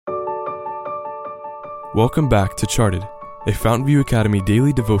Welcome back to Charted, a Fountain View Academy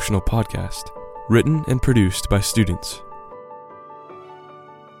daily devotional podcast, written and produced by students.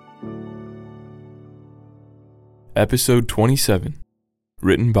 Episode 27,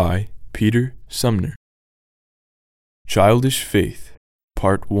 written by Peter Sumner. Childish Faith,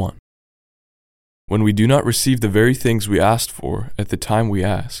 Part 1. When we do not receive the very things we asked for at the time we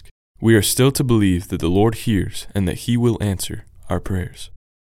ask, we are still to believe that the Lord hears and that He will answer our prayers.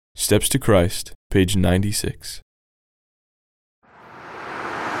 Steps to Christ, page 96.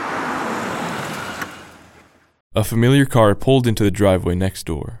 A familiar car pulled into the driveway next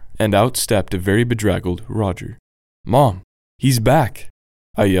door, and out stepped a very bedraggled Roger. "Mom, he's back!"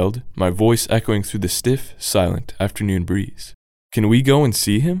 I yelled, my voice echoing through the stiff, silent afternoon breeze. "Can we go and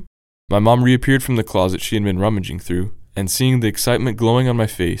see him?" My mom reappeared from the closet she had been rummaging through, and seeing the excitement glowing on my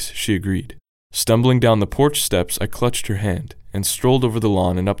face, she agreed. Stumbling down the porch steps, I clutched her hand and strolled over the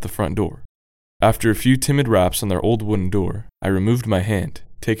lawn and up the front door. After a few timid raps on their old wooden door, I removed my hand,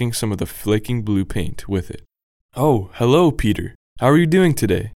 taking some of the flaking blue paint with it. "Oh, hello, Peter. How are you doing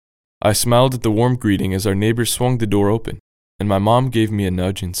today?" I smiled at the warm greeting as our neighbor swung the door open, and my mom gave me a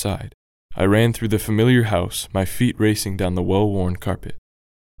nudge inside. I ran through the familiar house, my feet racing down the well-worn carpet.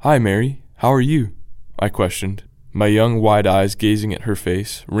 "Hi, Mary. How are you?" I questioned, my young, wide eyes gazing at her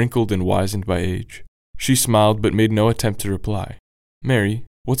face, wrinkled and wizened by age. She smiled but made no attempt to reply. "Mary,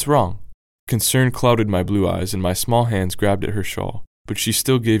 what's wrong?" Concern clouded my blue eyes and my small hands grabbed at her shawl, but she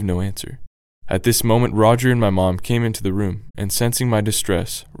still gave no answer. At this moment, Roger and my mom came into the room, and sensing my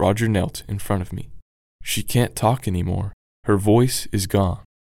distress, Roger knelt in front of me. "She can't talk anymore. Her voice is gone,"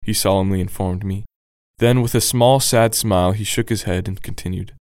 he solemnly informed me. Then, with a small, sad smile, he shook his head and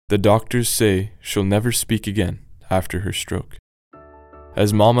continued, "The doctors say she'll never speak again after her stroke."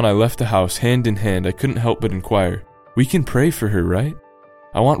 As Mom and I left the house hand in hand, I couldn't help but inquire, "We can pray for her, right?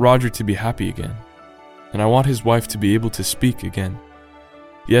 I want Roger to be happy again, and I want his wife to be able to speak again."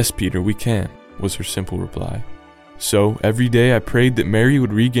 "Yes, Peter, we can," was her simple reply. So, every day I prayed that Mary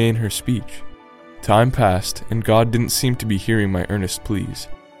would regain her speech. Time passed, and God didn't seem to be hearing my earnest pleas.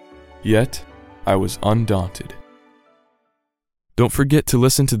 Yet, I was undaunted. Don't forget to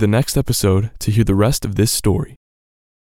listen to the next episode to hear the rest of this story.